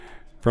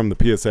From the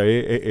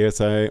PSIA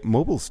ASI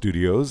mobile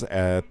studios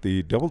at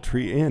the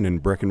Doubletree Inn in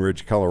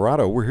Breckenridge,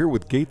 Colorado, we're here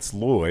with Gates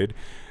Lloyd.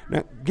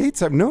 Now,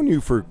 Gates, I've known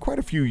you for quite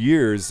a few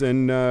years,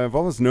 and I've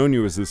always known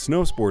you as the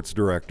snow sports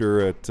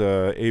director at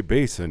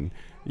A-Basin.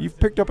 You've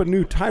picked up a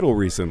new title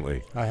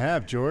recently. I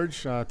have,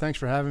 George. Thanks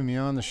for having me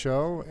on the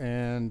show.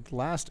 And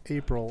last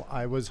April,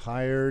 I was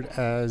hired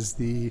as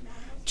the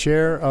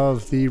chair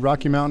of the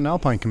Rocky Mountain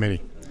Alpine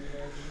Committee.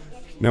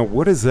 Now,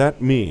 what does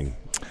that mean?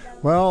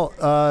 Well,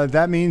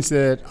 that means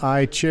that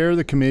I chair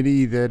the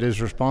committee that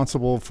is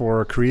responsible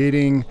for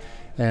creating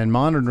and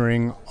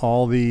monitoring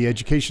all the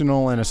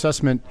educational and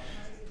assessment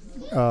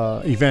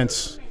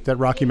events that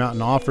Rocky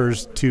Mountain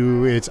offers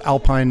to its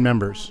alpine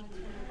members.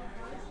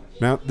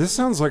 Now, this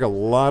sounds like a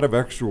lot of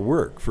extra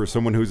work for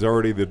someone who's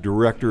already the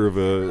director of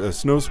a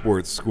snow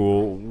sports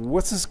school.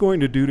 What's this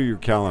going to do to your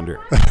calendar?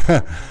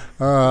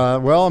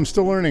 Well, I'm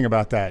still learning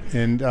about that.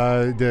 And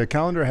the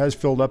calendar has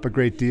filled up a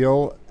great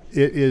deal.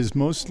 It is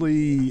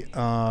mostly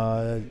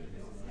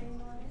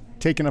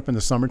taken up in the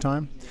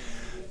summertime.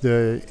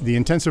 The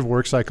intensive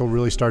work cycle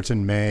really starts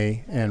in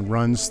May and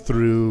runs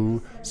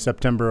through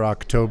September,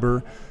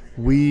 October.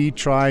 We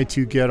try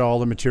to get all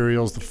the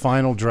materials, the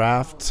final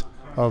draft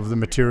of the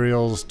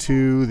materials,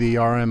 to the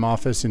RM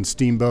office in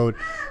Steamboat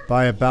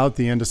by about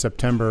the end of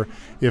September.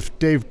 If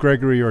Dave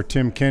Gregory or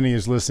Tim Kenny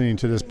is listening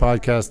to this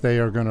podcast, they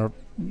are going to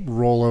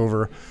roll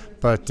over.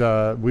 But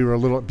we were a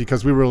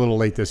little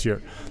late this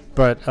year.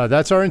 But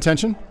that's our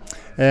intention.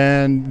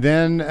 And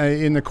then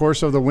in the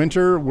course of the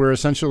winter, we're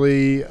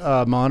essentially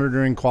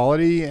monitoring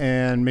quality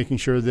and making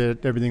sure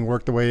that everything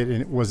worked the way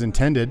it was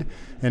intended.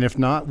 And if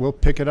not, we'll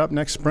pick it up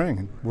next spring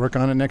and work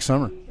on it next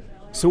summer.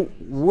 So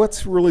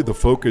what's really the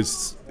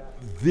focus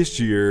this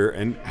year,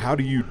 and how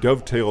do you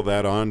dovetail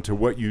that on to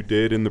what you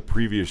did in the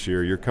previous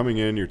year? You're coming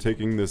in, you're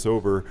taking this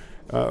over,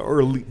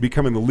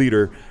 becoming the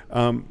leader,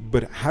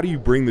 but how do you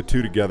bring the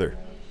two together?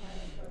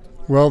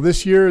 Well,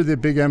 this year the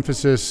big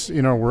emphasis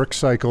in our work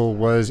cycle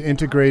was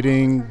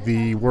integrating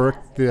the work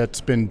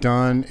that's been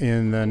done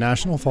in the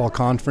National Fall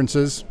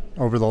Conferences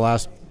over the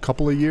last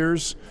couple of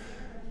years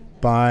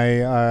by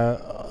a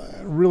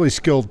really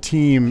skilled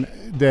team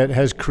that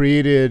has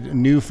created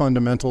new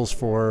fundamentals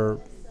for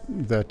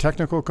the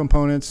technical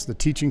components, the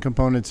teaching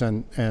components,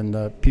 and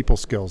the people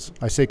skills.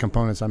 I say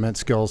components, I meant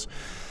skills.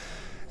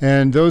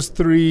 And those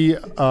three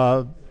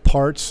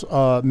parts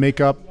make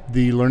up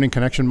the learning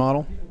connection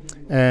model.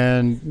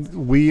 And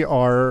we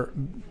are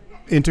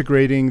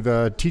integrating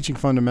the teaching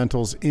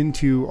fundamentals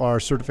into our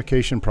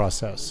certification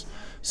process.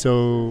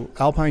 So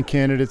Alpine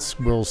candidates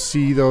will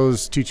see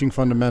those teaching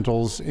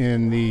fundamentals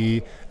in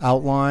the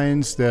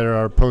outlines that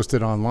are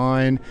posted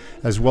online,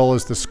 as well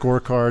as the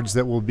scorecards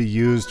that will be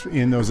used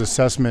in those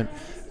assessment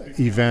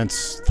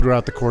events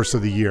throughout the course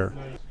of the year.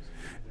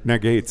 Now,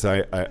 Gates,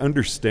 I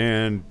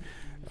understand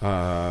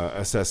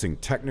assessing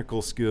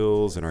technical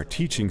skills and our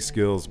teaching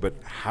skills, but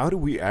how do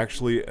we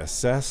actually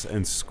assess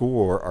and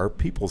score our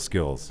people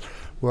skills?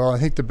 Well, I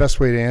think the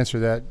best way to answer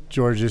that,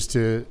 George, is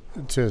to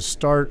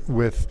start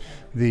with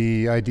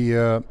the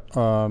idea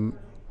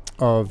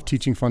of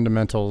teaching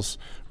fundamentals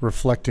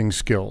reflecting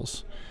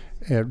skills,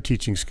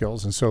 teaching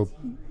skills. And so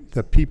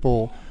the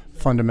people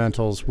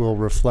fundamentals will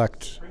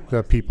reflect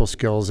the people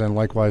skills and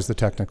likewise the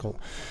technical.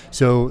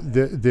 So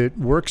that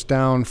works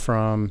down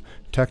from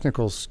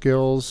technical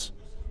skills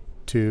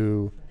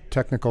to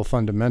technical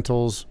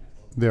fundamentals.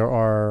 There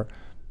are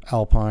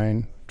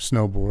alpine,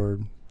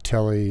 snowboard,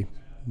 tele,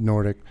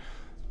 Nordic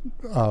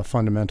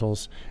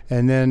fundamentals.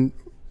 And then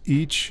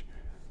each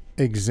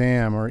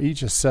exam or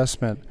each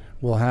assessment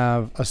will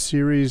have a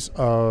series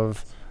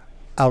of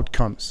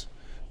outcomes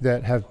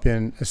that have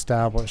been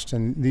established.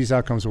 And these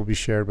outcomes will be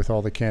shared with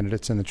all the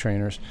candidates and the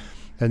trainers.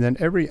 And then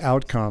every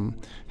outcome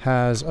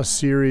has a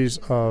series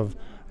of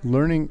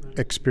learning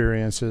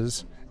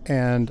experiences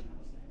and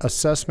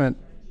assessment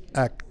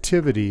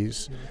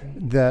activities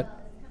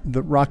that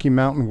the Rocky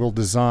Mountain will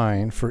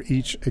design for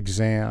each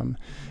exam.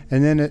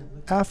 And then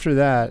after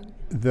that,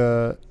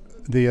 the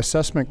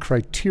assessment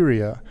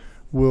criteria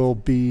will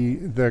be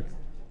the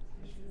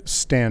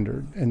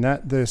standard. And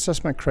that the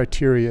assessment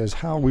criteria is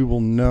how we will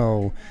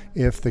know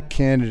if the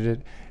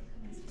candidate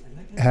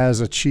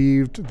has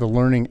achieved the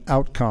learning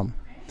outcome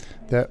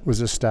that was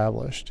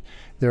established.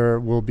 There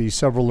will be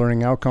several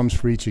learning outcomes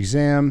for each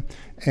exam,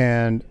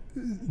 and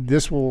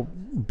this will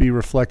be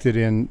reflected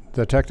in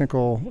the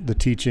technical, the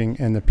teaching,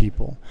 and the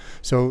people.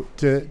 So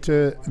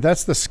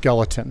that's the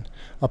skeleton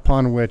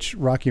upon which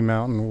Rocky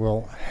Mountain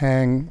will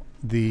hang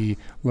the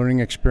learning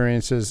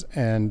experiences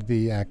and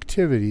the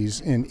activities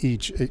in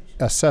each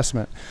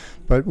assessment.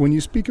 But when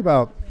you speak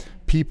about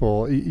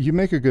people, you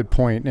make a good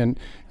point, and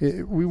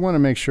we want to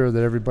make sure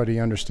that everybody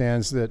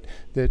understands that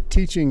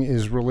teaching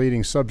is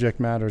relating subject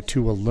matter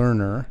to a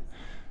learner.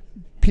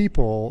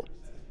 People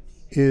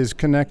is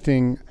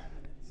connecting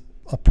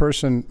a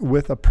person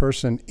with a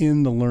person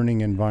in the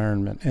learning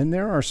environment. And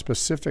there are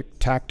specific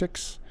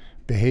tactics,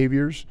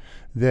 behaviors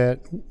that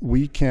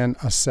we can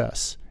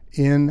assess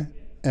in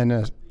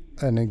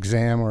an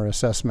exam or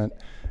assessment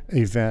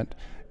event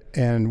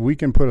and we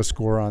can put a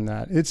score on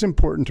that. It's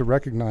important to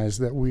recognize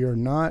that we are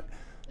not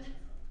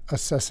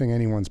assessing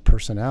anyone's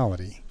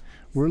personality.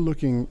 We're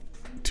looking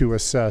to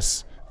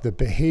assess the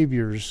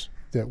behaviors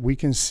that we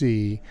can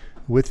see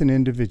with an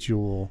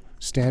individual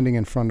standing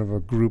in front of a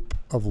group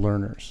of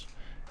learners.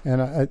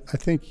 And I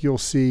think you'll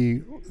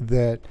see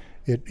that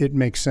it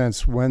makes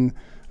sense when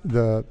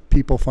the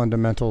people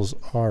fundamentals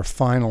are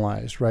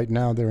finalized. Right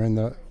now they're in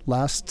the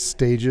last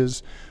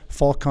stages.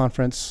 Fall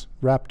conference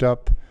wrapped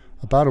up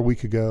about a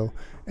week ago,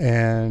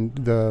 and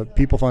the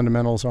people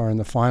fundamentals are in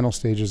the final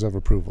stages of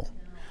approval.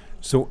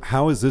 So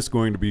how is this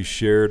going to be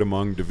shared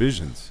among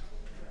divisions?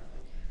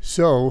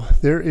 So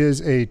there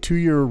is a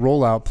 2-year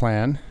rollout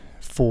plan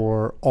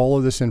for all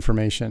of this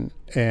information,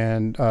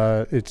 and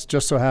it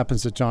just so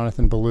happens that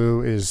Jonathan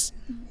Ballou is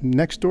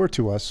next door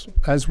to us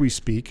as we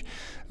speak,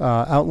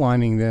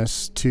 outlining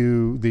this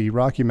to the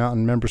Rocky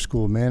Mountain Member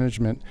School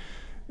Management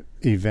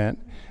event.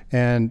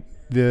 And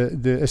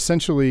the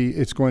essentially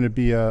it's going to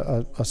be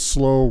a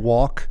slow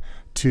walk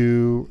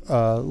to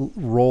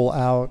roll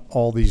out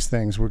all these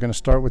things. We're going to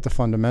start with the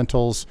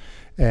fundamentals,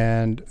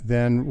 and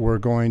then we're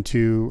going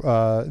to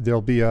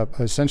there'll be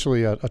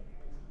essentially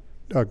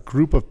a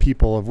group of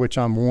people, of which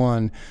I'm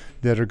one,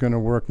 that are going to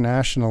work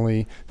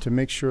nationally to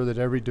make sure that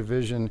every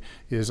division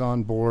is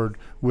on board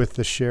with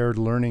the shared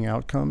learning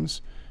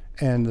outcomes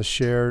and the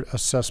shared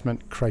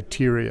assessment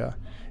criteria.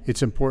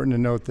 It's important to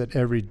note that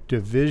every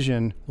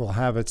division will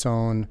have its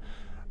own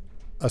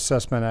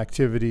assessment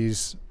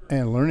activities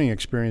and learning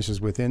experiences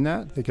within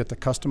that. They get to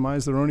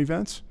customize their own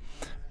events,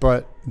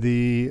 but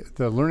the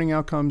learning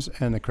outcomes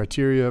and the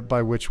criteria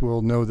by which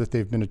we'll know that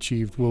they've been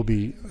achieved will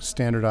be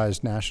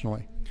standardized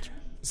nationally.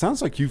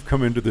 Sounds like you've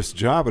come into this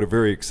job at a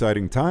very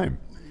exciting time.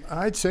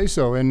 I'd say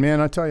so. And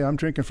man, I tell you, I'm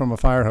drinking from a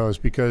fire hose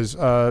because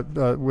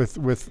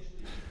with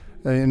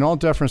in all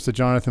deference to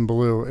Jonathan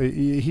Ballou,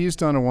 he's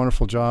done a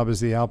wonderful job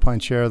as the Alpine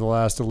Chair the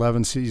last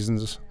 11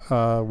 seasons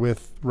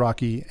with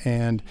Rocky,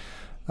 and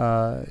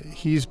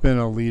he's been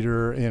a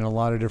leader in a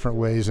lot of different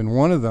ways. And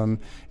one of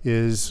them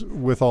is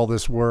with all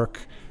this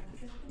work,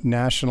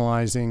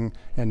 nationalizing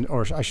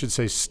or I should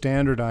say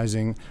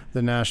standardizing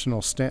the national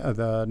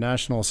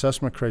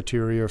assessment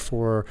criteria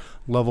for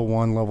level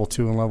 1, level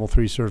 2, and level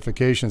 3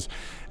 certifications.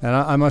 And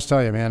I must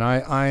tell you, man,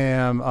 I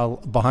am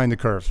behind the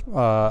curve.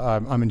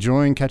 I'm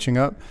enjoying catching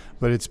up,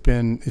 but it's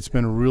been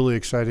a really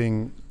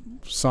exciting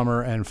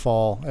summer and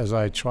fall as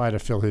I try to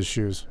fill his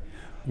shoes.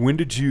 When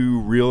did you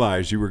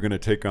realize you were going to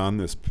take on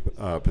this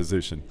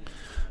position?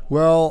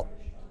 Well,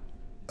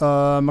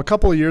 a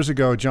couple of years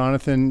ago,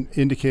 Jonathan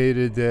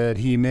indicated that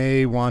he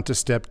may want to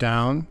step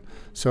down.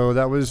 So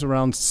that was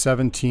around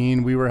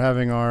 17. We were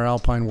having our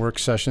Alpine work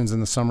sessions in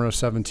the summer of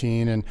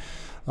 17, and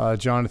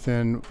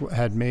Jonathan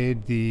had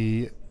made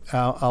the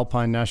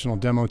Alpine National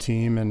Demo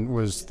Team and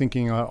was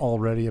thinking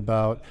already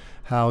about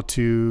how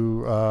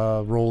to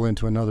roll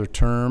into another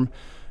term.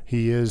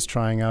 He is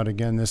trying out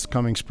again this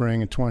coming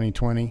spring in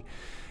 2020.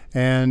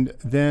 And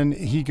then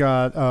he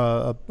got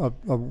a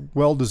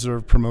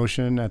well-deserved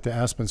promotion at the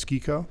Aspen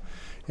Ski Co.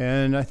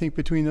 And I think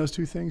between those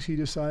two things, he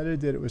decided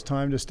that it was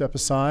time to step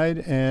aside.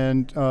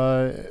 And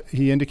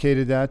he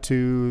indicated that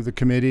to the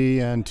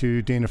committee and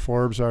to Dana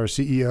Forbes, our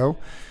CEO.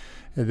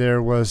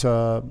 There was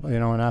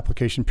an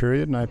application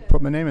period, and I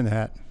put my name in the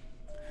hat.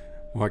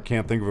 Well, I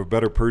can't think of a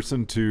better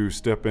person to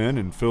step in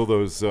and fill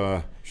those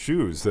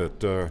shoes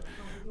that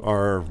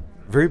are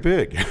very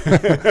big.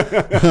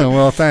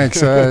 Well,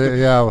 thanks.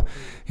 Yeah,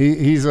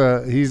 he's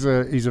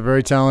a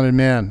very talented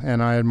man,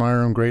 and I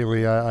admire him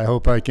greatly. I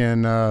hope I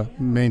can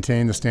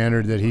maintain the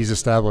standard that he's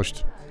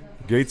established.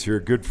 Gates, you're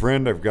a good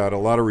friend. I've got a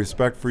lot of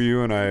respect for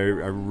you, and I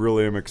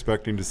really am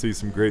expecting to see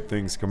some great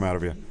things come out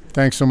of you.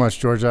 Thanks so much,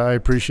 George. I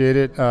appreciate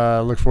it.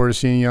 Look forward to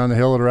seeing you on the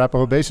hill at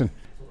Arapahoe Basin.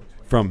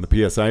 From the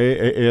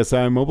PSIA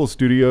ASI Mobile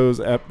Studios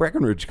at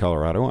Breckenridge,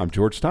 Colorado, I'm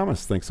George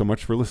Thomas. Thanks so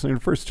much for listening to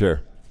First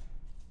Chair.